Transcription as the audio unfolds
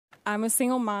I'm a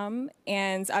single mom,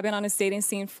 and I've been on this dating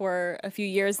scene for a few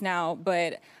years now,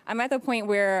 but I'm at the point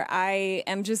where I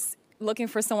am just looking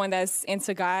for someone that's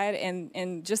into God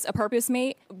and just a purpose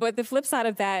mate. But the flip side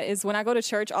of that is when I go to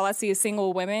church, all I see is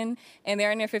single women, and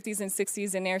they're in their 50s and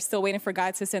 60s, and they're still waiting for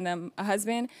God to send them a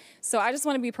husband. So I just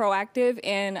want to be proactive,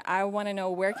 and I want to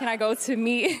know, where can I go to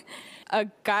meet a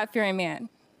God-fearing man?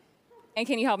 And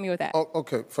can you help me with that? Oh,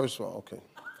 okay, first of all, okay.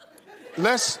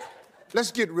 Let's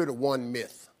get rid of one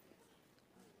myth,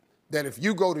 that if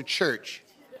you go to church,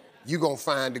 you're gonna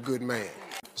find a good man.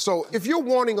 So if you're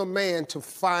wanting a man to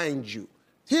find you,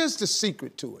 here's the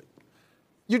secret to it.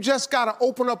 You just gotta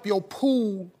open up your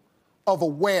pool of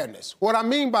awareness. What I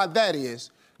mean by that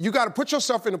is, you gotta put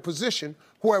yourself in a position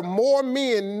where more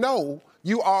men know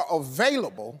you are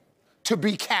available to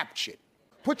be captured.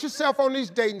 Put yourself on these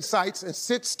dating sites and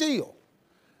sit still.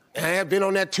 I have been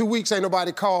on that 2 weeks, ain't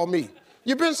nobody called me.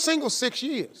 You've been single 6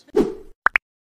 years.